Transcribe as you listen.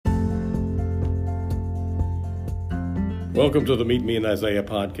Welcome to the Meet Me in Isaiah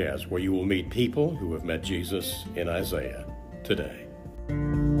podcast, where you will meet people who have met Jesus in Isaiah today.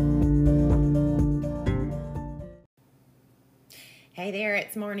 Hey there,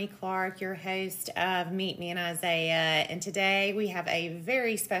 it's Marnie Clark, your host of Meet Me in Isaiah, and today we have a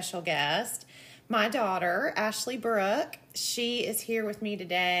very special guest, my daughter, Ashley Brooke. She is here with me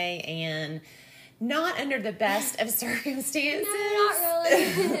today, and not under the best of circumstances. No, not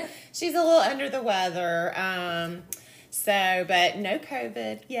really. She's a little under the weather, but no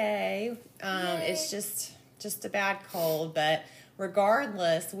COVID, yay. Yay. It's just a bad cold, but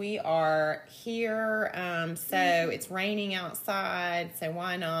regardless, we are here, so it's raining outside, so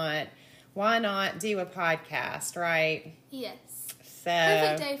why not do a podcast, right? Yes. So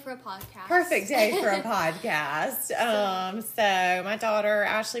Perfect day for a podcast. Perfect day for a podcast. So my daughter,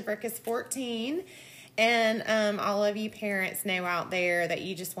 Ashley Brooke, is 14, and all of you parents know out there that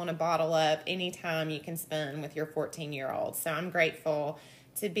you just want to bottle up any time you can spend with your 14-year-old. So I'm grateful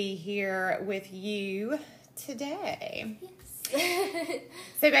to be here with you today. Yes.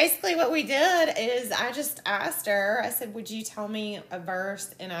 So basically what we did is I just asked her, I said, would you tell me a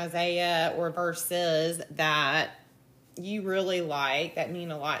verse in Isaiah or verses that you really like, that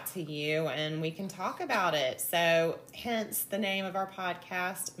mean a lot to you, and we can talk about it. So hence the name of our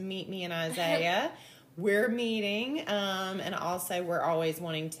podcast, Meet Me in Isaiah. We're meeting, and also we're always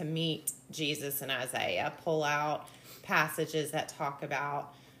wanting to meet Jesus in Isaiah, pull out passages that talk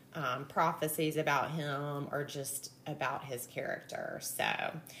about prophecies about him or just about his character. So,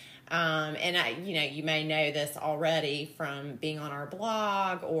 and you may know this already from being on our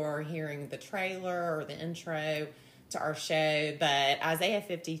blog or hearing the trailer or the intro to our show, but Isaiah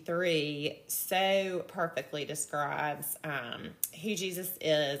 53 so perfectly describes who Jesus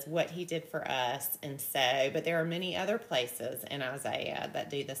is, what he did for us, but there are many other places in Isaiah that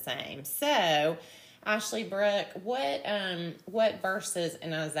do the same. So, Ashley Brooke, what verses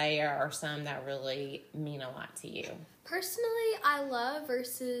in Isaiah are some that really mean a lot to you? Personally, I love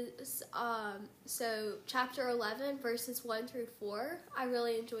verses, so chapter 11, verses 1 through 4. I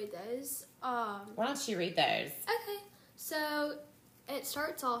really enjoyed those. Why don't you read those? Okay, so it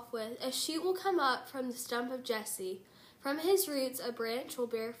starts off with, "A shoot will come up from the stump of Jesse. From his roots a branch will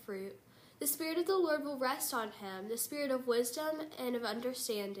bear fruit. The Spirit of the Lord will rest on him, the Spirit of wisdom and of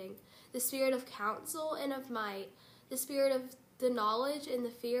understanding, the Spirit of counsel and of might, the Spirit of the knowledge and the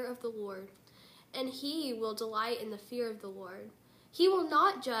fear of the Lord. And he will delight in the fear of the Lord. He will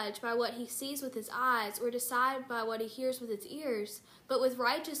not judge by what he sees with his eyes or decide by what he hears with his ears, but with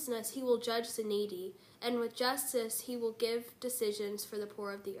righteousness he will judge the needy, and with justice he will give decisions for the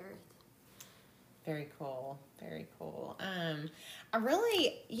poor of the earth." Very cool. Very cool. I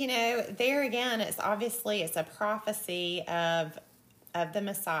really, there again, it's a prophecy of the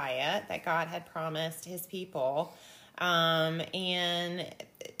Messiah that God had promised his people. And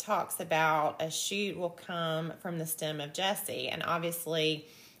it talks about a shoot will come from the stem of Jesse. And obviously,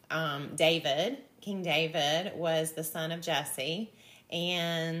 King David was the son of Jesse.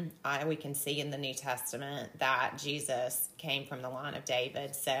 And we can see in the New Testament that Jesus came from the line of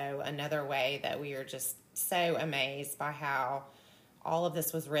David. So another way that we are just so amazed by how all of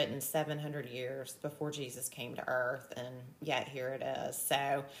this was written 700 years before Jesus came to earth, and yet here it is.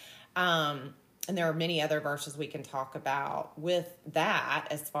 So, and there are many other verses we can talk about with that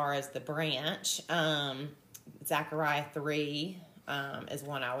as far as the branch. Zechariah 3 is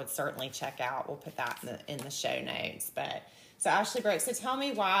one I would certainly check out. We'll put that in the show notes. So Ashley Brooke, so tell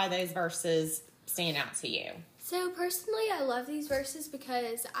me why those verses stand out to you. So personally, I love these verses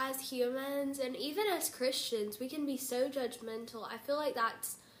because as humans and even as Christians, we can be so judgmental. I feel like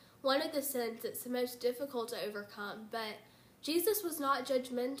that's one of the sins that's the most difficult to overcome. But Jesus was not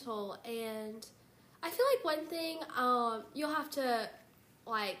judgmental, and I feel like one thing, you'll have to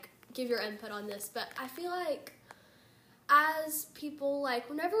give your input on this, but I feel like as people,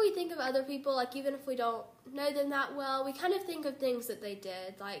 whenever we think of other people, even if we don't know them that well, we kind of think of things that they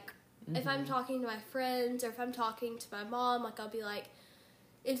did. If I'm talking to my friends or if I'm talking to my mom, I'll be like,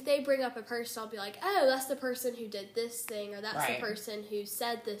 if they bring up a person, I'll be like, oh, that's the person who did this thing, or that's right. the person who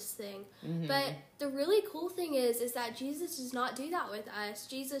said this thing. Mm-hmm. But the really cool thing is that Jesus does not do that with us.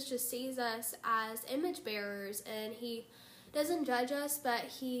 Jesus just sees us as image bearers, and he doesn't judge us, but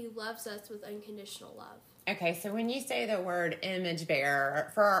he loves us with unconditional love. Okay, so when you say the word image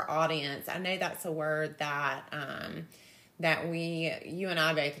bearer, for our audience, I know that's a word that you and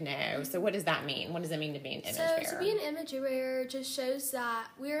I both know. So what does that mean? What does it mean to be an image bearer? So to be an image bearer just shows that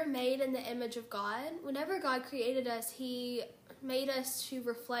we're made in the image of God. Whenever God created us, he made us to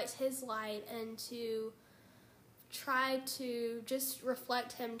reflect his light and to try to just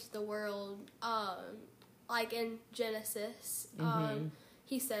reflect him to the world. like in Genesis,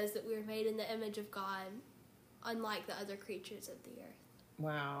 he says that we were made in the image of God, unlike the other creatures of the earth.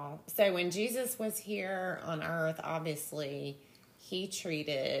 Wow. So when Jesus was here on earth, obviously, he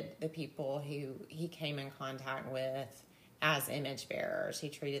treated the people who he came in contact with as image bearers. He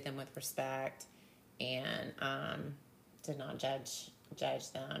treated them with respect and did not judge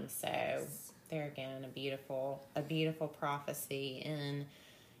them. So there again, a beautiful prophecy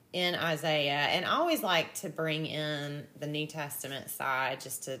in Isaiah. And I always like to bring in the New Testament side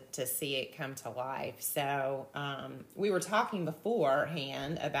just to see it come to life. So we were talking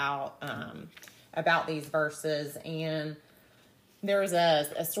beforehand about these verses, and there was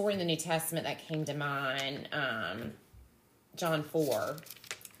a story in the New Testament that came to mind, John 4,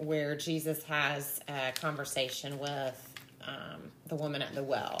 where Jesus has a conversation with the woman at the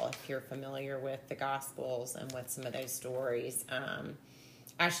well, if you're familiar with the Gospels and with some of those stories.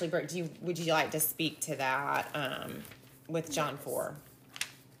 Ashley, Brooke, would you like to speak to that with John 4?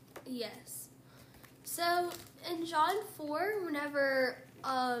 Yes. So in John 4, whenever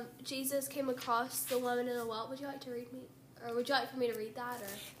Jesus came across the woman in the well, would you like to read me? Or would you like for me to read that? Or?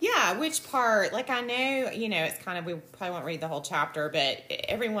 Yeah, which part? Like, I know, it's kind of, we probably won't read the whole chapter, but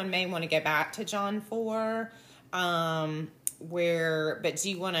everyone may want to go back to John 4, but do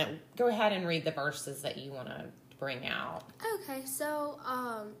you want to go ahead and read the verses that you want to bring out? Okay, so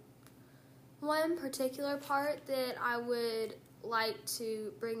one particular part that I would like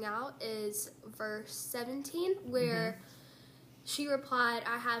to bring out is verse 17, where she replied,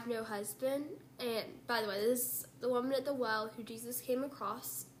 "I have no husband." And by the way, this is the woman at the well who Jesus came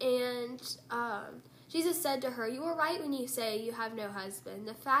across. And Jesus said to her, "You are right when you say you have no husband.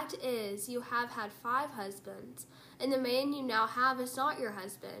 The fact is, you have had 5 husbands, and the man you now have is not your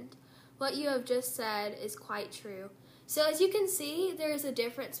husband. What you have just said is quite true." So as you can see, there is a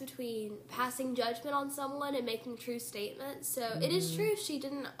difference between passing judgment on someone and making true statements. So it is true she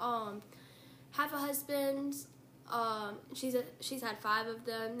didn't have a husband. She's had 5 of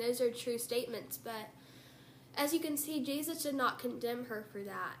them. Those are true statements. But as you can see, Jesus did not condemn her for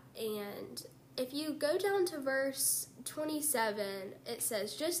that. And if you go down to verse 27, it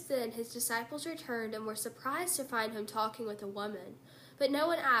says, "Just then his disciples returned and were surprised to find him talking with a woman. But no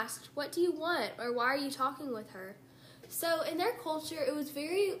one asked, 'What do you want?' or 'Why are you talking with her?'" So in their culture, it was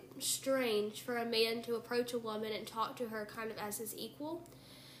very strange for a man to approach a woman and talk to her kind of as his equal.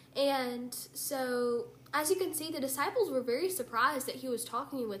 And so, as you can see, the disciples were very surprised that he was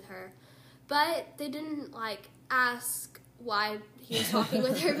talking with her. But they didn't, ask why he was talking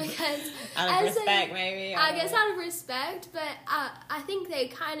with her because... out of respect, maybe? I guess out of respect, but I think they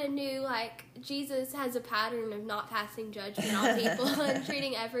kind of knew, Jesus has a pattern of not passing judgment on people and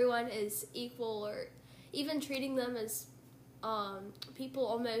treating everyone as equal, or even treating them as people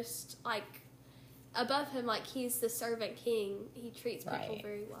almost, above him, like he's the servant king. He treats people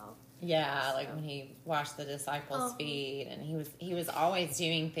very well. Yeah, when he washed the disciples' feet, and he was always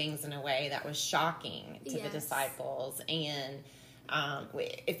doing things in a way that was shocking to the disciples. And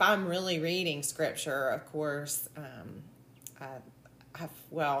if I'm really reading scripture, of course,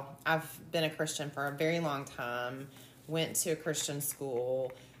 I've been a Christian for a very long time, went to a Christian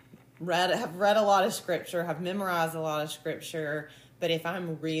school, have read a lot of scripture, have memorized a lot of scripture, but if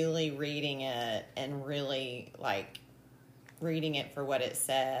I'm really reading it and really, reading it for what it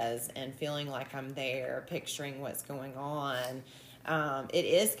says and feeling like I'm there, picturing what's going on, it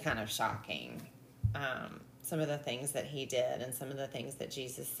is kind of shocking. Some of the things that he did and some of the things that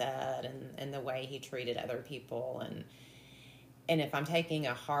Jesus said and the way he treated other people. And if I'm taking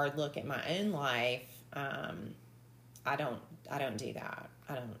a hard look at my own life, I don't do that.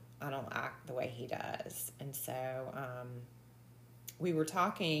 I don't act the way he does. And so, we were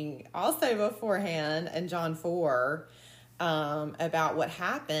talking also beforehand in John 4, about what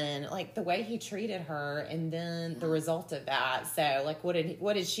happened, the way he treated her, and then the result of that. So, what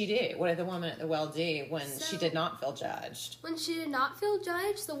did she do? What did the woman at the well do when she did not feel judged? When she did not feel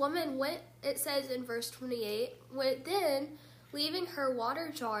judged, the woman went, it says in verse 28, then, leaving her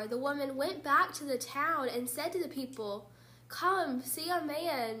water jar, the woman went back to the town and said to the people, "Come, see a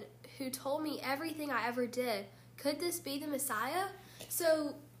man who told me everything I ever did. Could this be the Messiah?"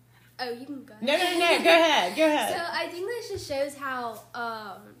 So... Oh, you can go ahead. No, go ahead. So I think this just shows how,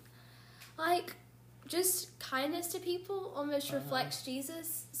 just kindness to people almost reflects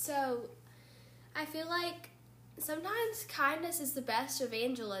Jesus. So I feel like sometimes kindness is the best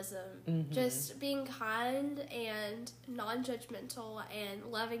evangelism. Just being kind and non-judgmental and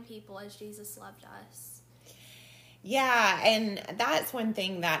loving people as Jesus loved us. Yeah, and that's one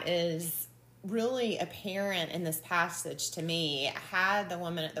thing that is really apparent in this passage to me. Had the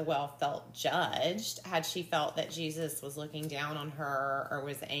woman at the well felt judged, had she felt that Jesus was looking down on her or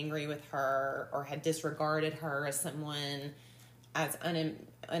was angry with her or had disregarded her as someone as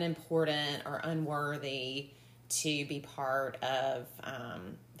unimportant or unworthy to be part of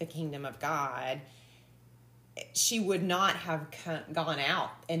the kingdom of God, she would not have gone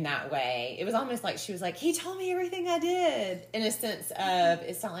out in that way. It was almost like she was like, he told me everything I did, in a sense of,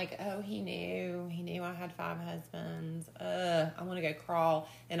 it's not like, oh, he knew I had 5 husbands. I want to go crawl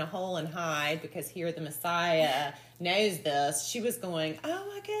in a hole and hide because here the Messiah knows this. She was going, oh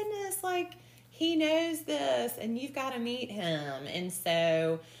my goodness, like, he knows this and you've got to meet him. And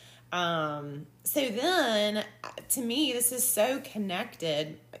so then to me, this is so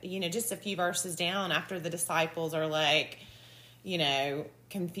connected, just a few verses down after the disciples are like,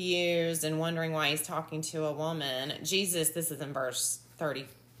 confused and wondering why he's talking to a woman. Jesus, this is in verse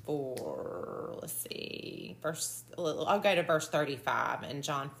 34. Let's see. I'll go to verse 35 in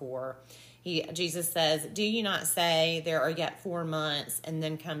John 4. Jesus says, do you not say there are yet 4 months and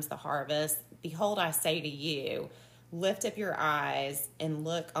then comes the harvest? Behold, I say to you, lift up your eyes and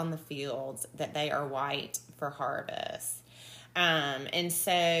look on the fields that they are white for harvest. And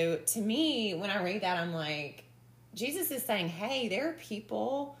so to me, when I read that, I'm like, Jesus is saying, hey, there are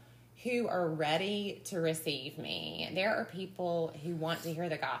people who are ready to receive me. There are people who want to hear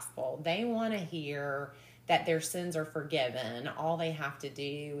the gospel. They want to hear that their sins are forgiven. All they have to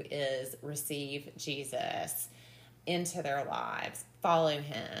do is receive Jesus into their lives, follow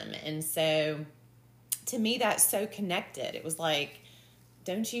him. And so to me, that's so connected. It was like,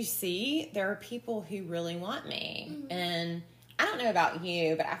 don't you see? There are people who really want me. Mm-hmm. And I don't know about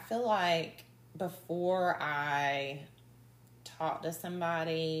you, but I feel like before I talk to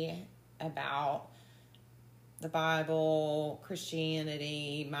somebody about the Bible,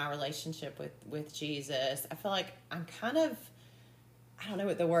 Christianity, my relationship with Jesus, I feel like I'm kind of, I don't know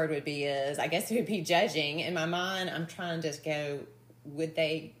what the word would be is. I guess it would be judging. In my mind, I'm trying to go, would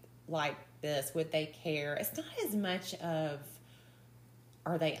they like this? Would they care? It's not as much of,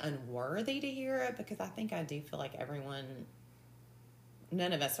 are they unworthy to hear it? Because I think I do feel like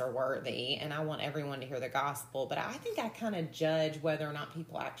none of us are worthy, and I want everyone to hear the gospel. But I think I kind of judge whether or not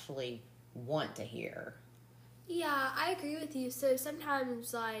people actually want to hear. Yeah, I agree with you. So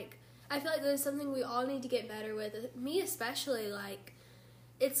sometimes, like, I feel like there's something we all need to get better with. Me especially, like,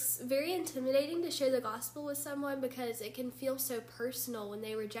 it's very intimidating to share the gospel with someone because it can feel so personal when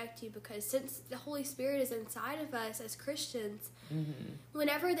they reject you, because since the Holy Spirit is inside of us as Christians, mm-hmm.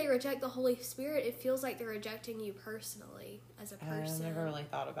 whenever they reject the Holy Spirit, it feels like they're rejecting you personally as a person. I never really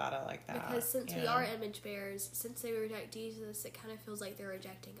thought about it like that. Because since we are image bearers, since they reject Jesus, it kind of feels like they're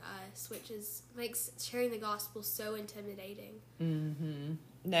rejecting us, which makes sharing the gospel so intimidating. Mm-hmm.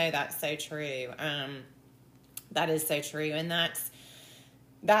 No, that's so true. That is so true. And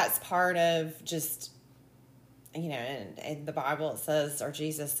that's part of just, in the Bible it says, or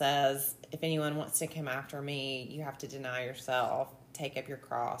Jesus says, if anyone wants to come after me, you have to deny yourself, take up your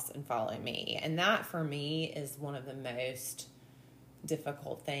cross, and follow me. And that, for me, is one of the most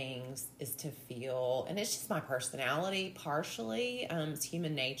difficult things, is to feel, and it's just my personality, partially, it's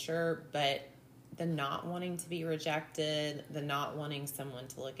human nature, but the not wanting to be rejected, the not wanting someone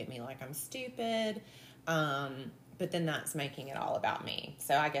to look at me like I'm stupid, but then that's making it all about me.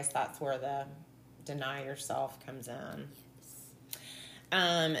 So I guess that's where the deny yourself comes in.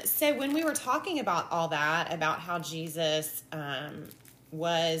 Yes. So when we were talking about all that, about how Jesus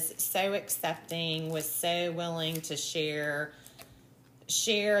was so accepting, was so willing to share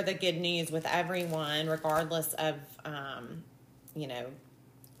the good news with everyone, regardless of,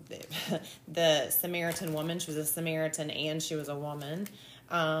 the Samaritan woman. She was a Samaritan and she was a woman.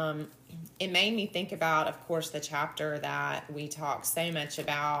 It made me think about, of course, the chapter that we talk so much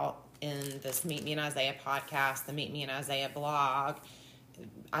about in this Meet Me in Isaiah podcast, the Meet Me in Isaiah blog,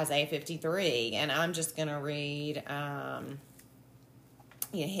 Isaiah 53. And I'm just going to read,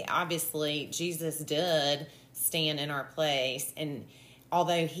 obviously Jesus did stand in our place. And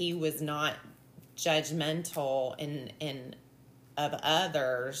although he was not judgmental of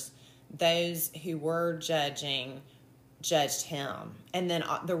others, those who were judged him. And then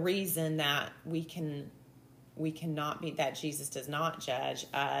the reason that we cannot be, that Jesus does not judge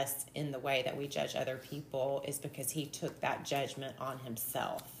us in the way that we judge other people, is because he took that judgment on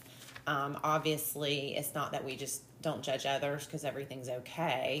himself. Obviously, it's not that we just don't judge others because everything's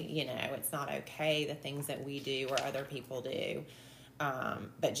okay. It's not okay, the things that we do or other people do.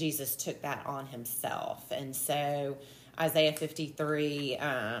 But Jesus took that on himself. And so Isaiah 53,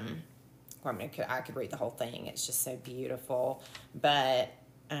 I could read the whole thing. It's just so beautiful. But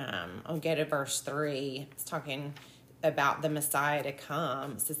I'll go to verse 3. It's talking about the Messiah to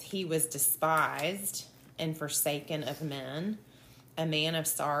come. It says, he was despised and forsaken of men, a man of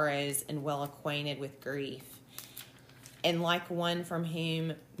sorrows and well acquainted with grief. And like one from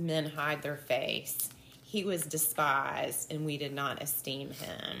whom men hide their face, he was despised and we did not esteem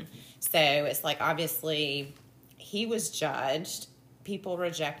him. So it's like, obviously, he was judged. People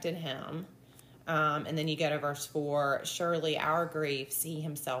rejected him. And then you go to verse 4, surely our griefs he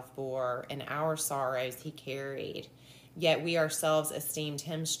himself bore, and our sorrows he carried. Yet we ourselves esteemed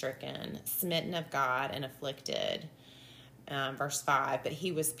him stricken, smitten of God, and afflicted. Verse 5, but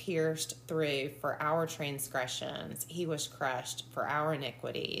he was pierced through for our transgressions. He was crushed for our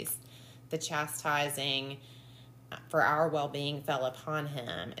iniquities. The chastising for our well-being fell upon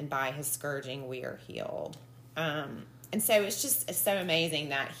him, and by his scourging we are healed. And so it's so amazing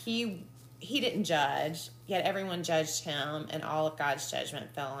that he didn't judge, yet everyone judged him, and all of God's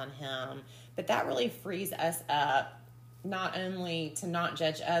judgment fell on him. But that really frees us up, not only to not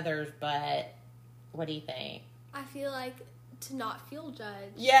judge others, but what do you think? I feel like to not feel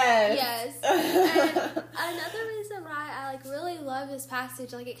judged. Yes. And another reason why I really love this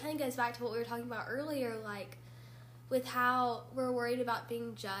passage, it kind of goes back to what we were talking about earlier, with how we're worried about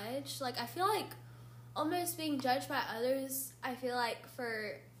being judged. I feel like almost being judged by others, I feel like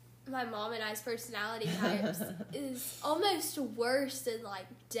for my mom and I's personality types is almost worse than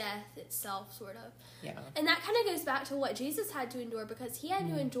death itself, sort of. Yeah. And that kind of goes back to what Jesus had to endure, because he had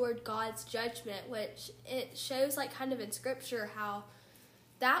to endure God's judgment, which it shows kind of in scripture how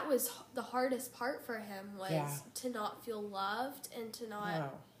that was the hardest part for him, was to not feel loved and to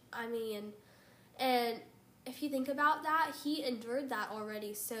not, and if you think about that, he endured that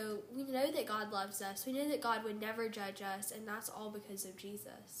already. So we know that God loves us. We know that God would never judge us, and that's all because of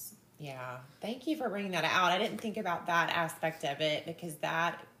Jesus. Yeah. Thank you for bringing that out. I didn't think about that aspect of it, because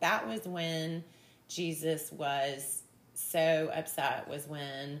that was when Jesus was so upset, was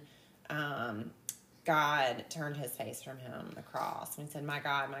when God turned his face from him on the cross. When he said, my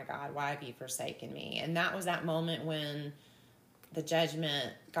God, why have you forsaken me? And that was that moment when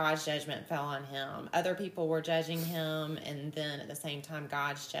God's judgment fell on him. Other people were judging him, and then at the same time,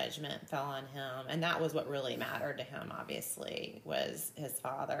 God's judgment fell on him. And that was what really mattered to him, obviously, was his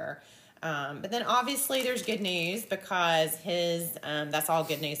Father. But then obviously there's good news, because that's all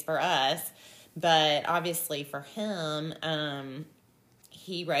good news for us. But obviously for him,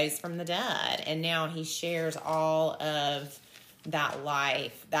 he rose from the dead, and now he shares all of that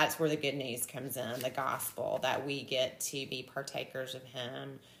life. That's where the good news comes in, the gospel, that we get to be partakers of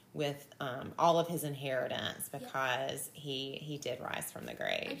him with all of his inheritance, because he did rise from the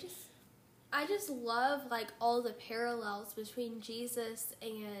grave. I just love all the parallels between Jesus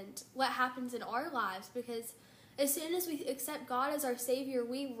and what happens in our lives, because as soon as we accept God as our Savior,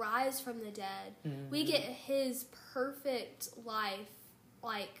 we rise from the dead. Mm-hmm. We get his perfect life,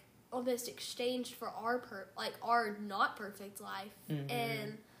 almost exchanged for our not perfect life. Mm-hmm.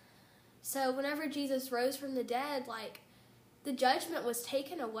 And so whenever Jesus rose from the dead, the judgment was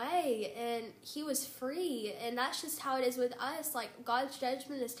taken away and he was free. And that's just how it is with us. God's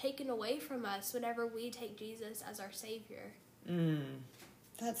judgment is taken away from us whenever we take Jesus as our Savior.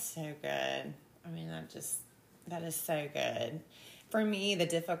 That's so good. That is so good. For me, the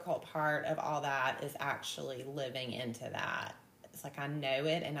difficult part of all that is actually living into that. It's I know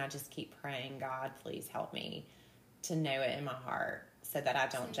it, and I just keep praying, God, please help me to know it in my heart, so that I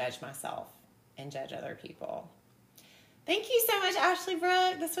don't judge myself and judge other people. Thank you so much, Ashley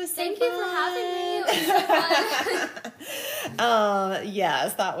Brooke. This was so fun. Thank you for having me. It was so fun.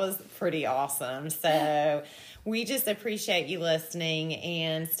 Yes, that was pretty awesome. So we just appreciate you listening,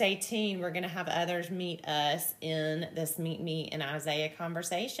 and stay tuned. We're going to have others meet us in this Meet Me in Isaiah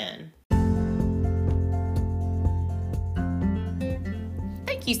conversation.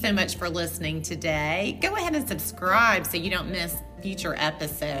 Thank you so much for listening today. Go ahead and subscribe so you don't miss future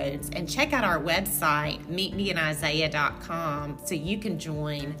episodes, and check out our website, meetmeinisaiah.com, so you can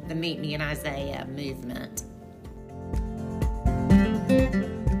join the Meet Me in Isaiah movement.